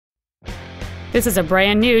This is a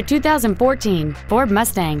brand new 2014 Ford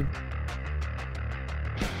Mustang.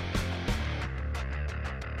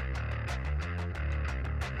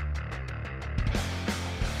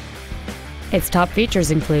 Its top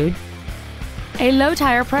features include a low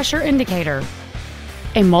tire pressure indicator,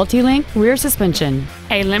 a multi-link rear suspension,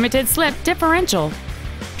 a limited slip differential,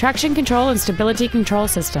 traction control and stability control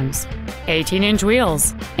systems, 18-inch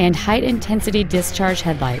wheels, and high-intensity discharge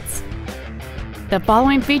headlights. The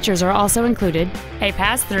following features are also included: a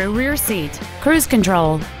pass-through rear seat, cruise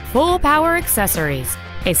control, full power accessories,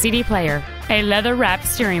 a CD player, a leather-wrapped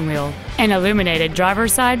steering wheel, an illuminated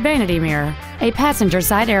driver's side vanity mirror, a passenger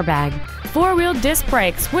side airbag, four-wheel disc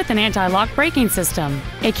brakes with an anti-lock braking system,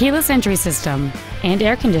 a keyless entry system, and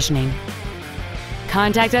air conditioning.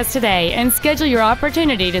 Contact us today and schedule your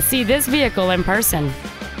opportunity to see this vehicle in person.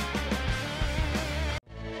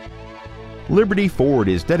 Liberty Ford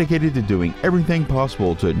is dedicated to doing everything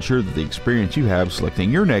possible to ensure that the experience you have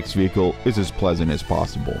selecting your next vehicle is as pleasant as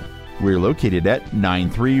possible. We're located at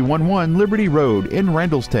 9311 Liberty Road in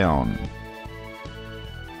Randallstown.